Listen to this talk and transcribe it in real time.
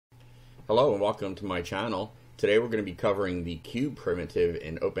Hello and welcome to my channel. Today we're going to be covering the cube primitive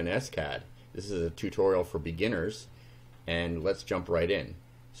in OpenSCAD. This is a tutorial for beginners, and let's jump right in.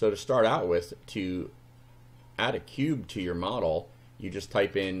 So to start out with, to add a cube to your model, you just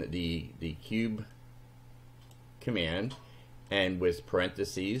type in the cube command and with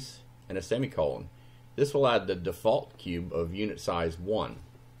parentheses and a semicolon. This will add the default cube of unit size 1.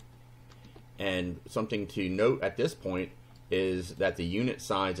 And something to note at this point is that the unit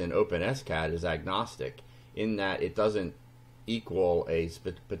size in OpenSCAD is agnostic in that it doesn't equal a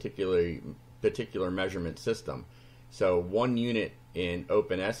particular measurement system. So 1 unit in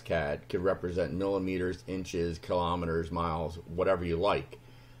OpenSCAD could represent millimeters, inches, kilometers, miles, whatever you like.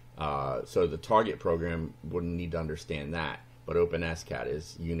 So the target program wouldn't need to understand that, but OpenSCAD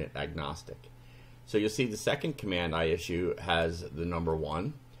is unit agnostic. So you'll see the second command I issue has the number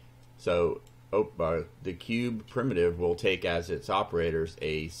 1. So the cube primitive will take as its operators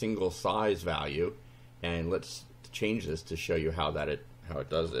a single size value, and let's change this to show you how it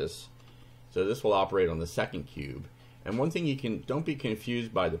does this. So this will operate on the second cube. And one thing don't be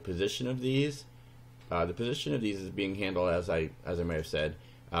confused by the position of these. The position of these is being handled, as I may have said,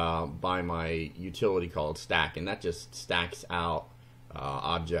 by my utility called stack, and that just stacks out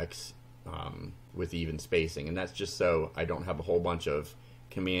objects with even spacing, and that's just so I don't have a whole bunch of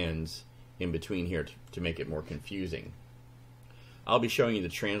commands in between here to make it more confusing. I'll be showing you the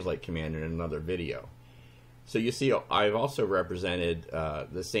translate command in another video. So you see I've also represented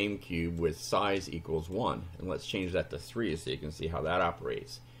the same cube with size equals 1, and let's change that to 3 so you can see how that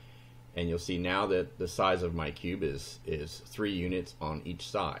operates. And you'll see now that the size of my cube is 3 units on each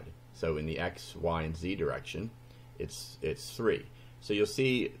side. So in the X, Y, and Z direction it's 3. So you'll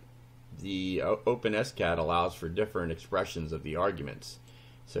see the OpenSCAD allows for different expressions of the arguments.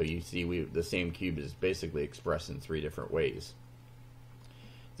 So you see the same cube is basically expressed in 3 different ways.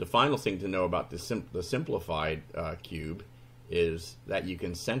 The final thing to know about the simplified cube is that you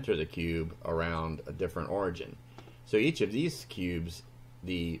can center the cube around a different origin. So each of these cubes,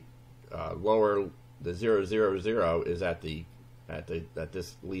 the 0, 0, 0 is at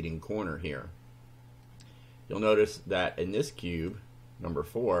this leading corner here. You'll notice that in this cube, number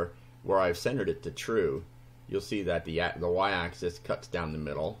 4, where I've centered it to true, you'll see that the y-axis cuts down the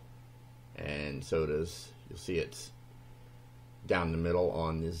middle, and so does, you'll see it's down the middle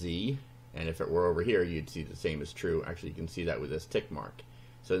on the z, and if it were over here you'd see the same as true. Actually, you can see that with this tick mark.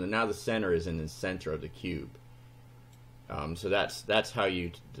 So now the center is in the center of the cube. So that's how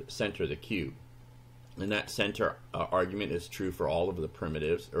you center the cube, and that center argument is true for all of the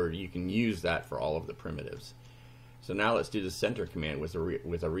primitives, or you can use that for all of the primitives. So now let's do the center command with a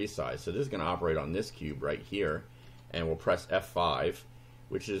resize. So this is going to operate on this cube right here, and we'll press F5,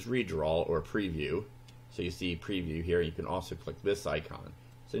 which is redraw or preview. So you see preview here. You can also click this icon.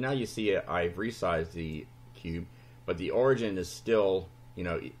 So now you see I've resized the cube, but the origin is still,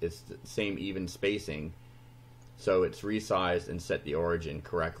 it's the same even spacing. So it's resized and set the origin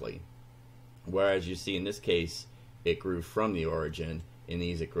correctly. Whereas you see in this case, it grew from the origin. In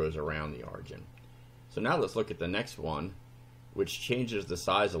these, it grows around the origin. So now let's look at the next one, which changes the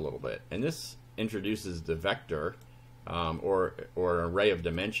size a little bit. And this introduces the vector or an array of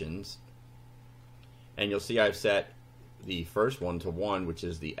dimensions. And you'll see I've set the first one to 1, which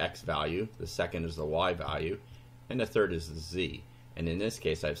is the X value. The second is the Y value. And the third is the Z. And in this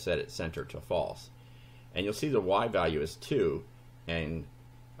case, I've set it center to false. And you'll see the Y value is 2. And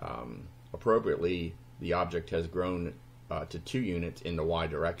appropriately, the object has grown to 2 units in the Y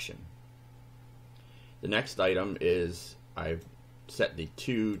direction. The next item is I've set the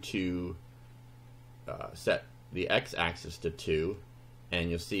 2 to set the x-axis to 2, and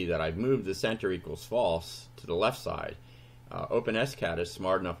you'll see that I've moved the center equals false to the left side. OpenSCAD is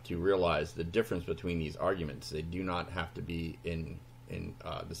smart enough to realize the difference between these arguments. They do not have to be in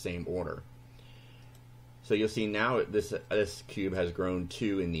the same order. So you'll see now this cube has grown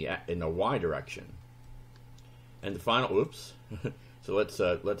 2 in the y direction. And the final, oops. So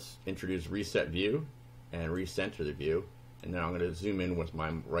let's introduce reset view and recenter the view, and then I'm going to zoom in with my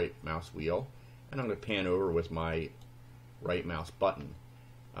right mouse wheel, and I'm going to pan over with my right mouse button.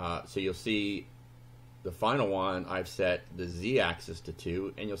 So you'll see the final one I've set the z-axis to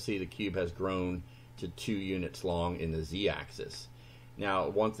 2, and you'll see the cube has grown to 2 units long in the z-axis. Now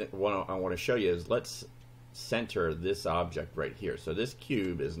one I want to show you is let's center this object right here. So this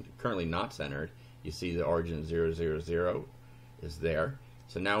cube is currently not centered. You see the origin 0, 0, 0 is there.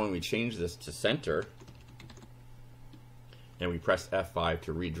 So now when we change this to center, and we press F5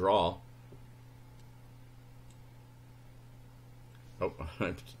 to redraw. Oh,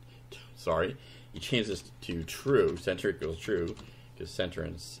 sorry. You change this to true. Center equals true, because center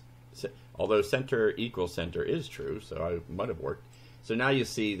and although center equals center is true, so I might have worked. So now you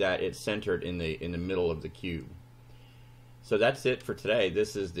see that it's centered in the middle of the cube. So that's it for today.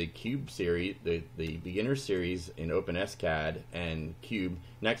 This is the Cube series, the beginner series in OpenSCAD and Cube.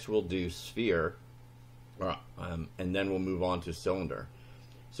 Next we'll do Sphere, and then we'll move on to Cylinder.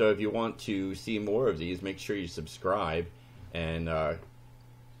 So if you want to see more of these, make sure you subscribe and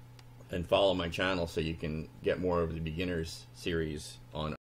follow my channel so you can get more of the beginners series on